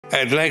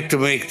I'd like to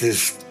make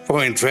this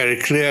point very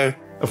clear.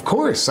 Of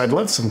course, I'd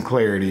love some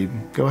clarity.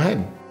 Go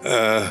ahead.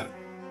 That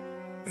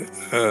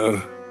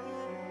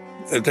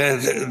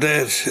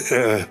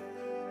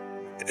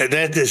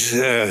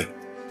is.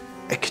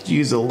 I could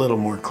use a little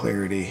more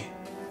clarity.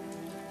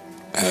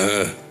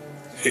 I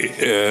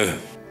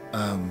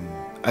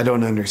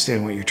don't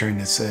understand what you're trying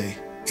to say.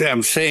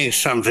 I'm saying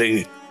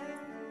something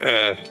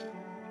that.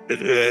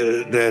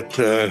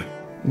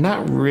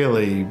 Not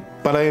really,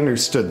 but I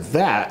understood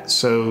that,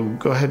 so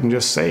go ahead and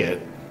just say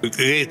it.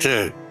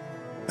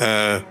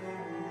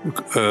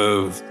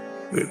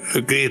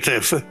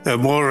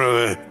 More of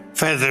a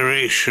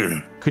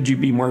federation. Could you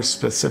be more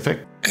specific?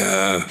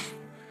 Well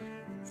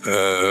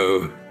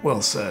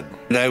said.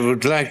 I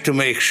would like to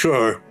make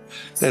sure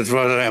that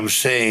what I'm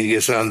saying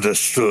is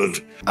understood.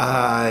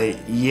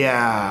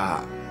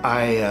 Yeah.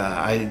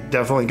 I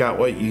definitely got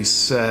what you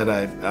said.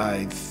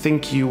 I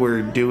think you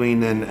were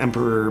doing an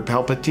Emperor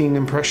Palpatine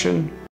impression.